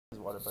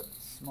water, but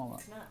small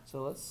amount. It's not.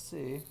 So let's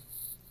see.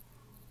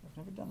 I've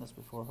never done this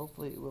before.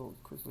 Hopefully it will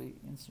quickly,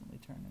 instantly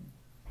turn in.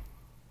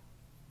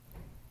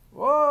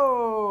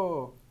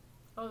 Whoa!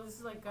 Oh, this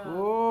is like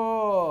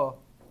Cool.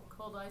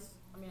 cold ice.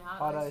 I mean hot,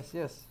 Hot ice. ice,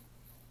 yes.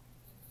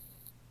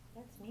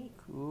 That's neat.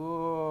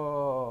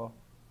 Cool.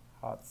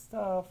 Hot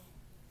stuff.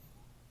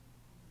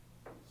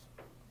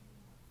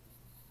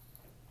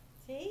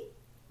 See?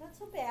 Not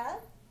so bad.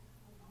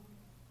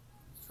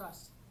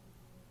 Trust.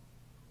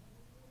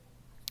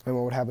 And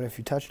what would happen if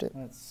you touched it?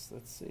 Let's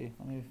see.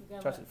 Let me You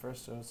gotta touch let- it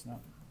first so it's not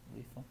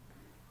lethal.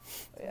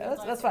 Good Yeah,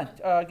 light that's fine.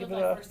 second. Give Good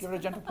it light a first. give it a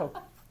gentle poke.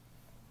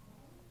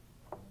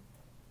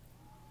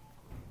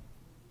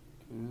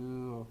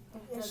 Ooh.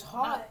 It's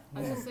hot. I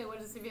was gonna say,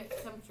 what is the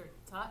temperature?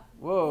 It's hot.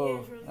 Whoa, Yeah,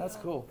 it's really that's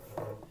hot. cool.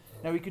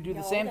 Now we could do the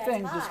No, same that's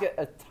thing, just hot. get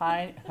a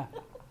tiny.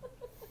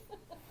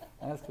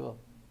 That's cool.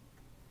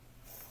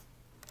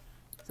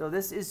 So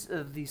this is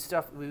the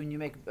stuff when you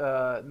make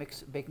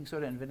mix baking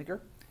soda and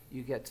vinegar.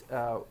 You get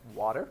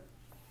water,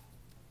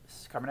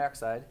 carbon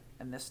dioxide,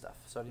 and this stuff,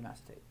 sodium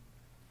acetate.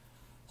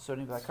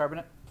 Sodium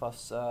bicarbonate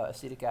plus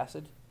acetic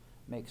acid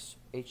makes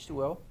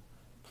H2O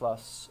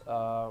plus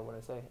what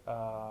did I say?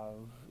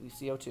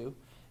 CO2,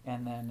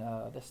 and then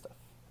this stuff,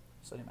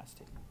 sodium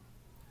acetate.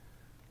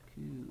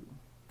 Cool.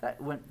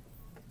 That went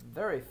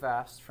very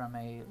fast from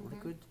a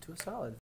liquid to a solid.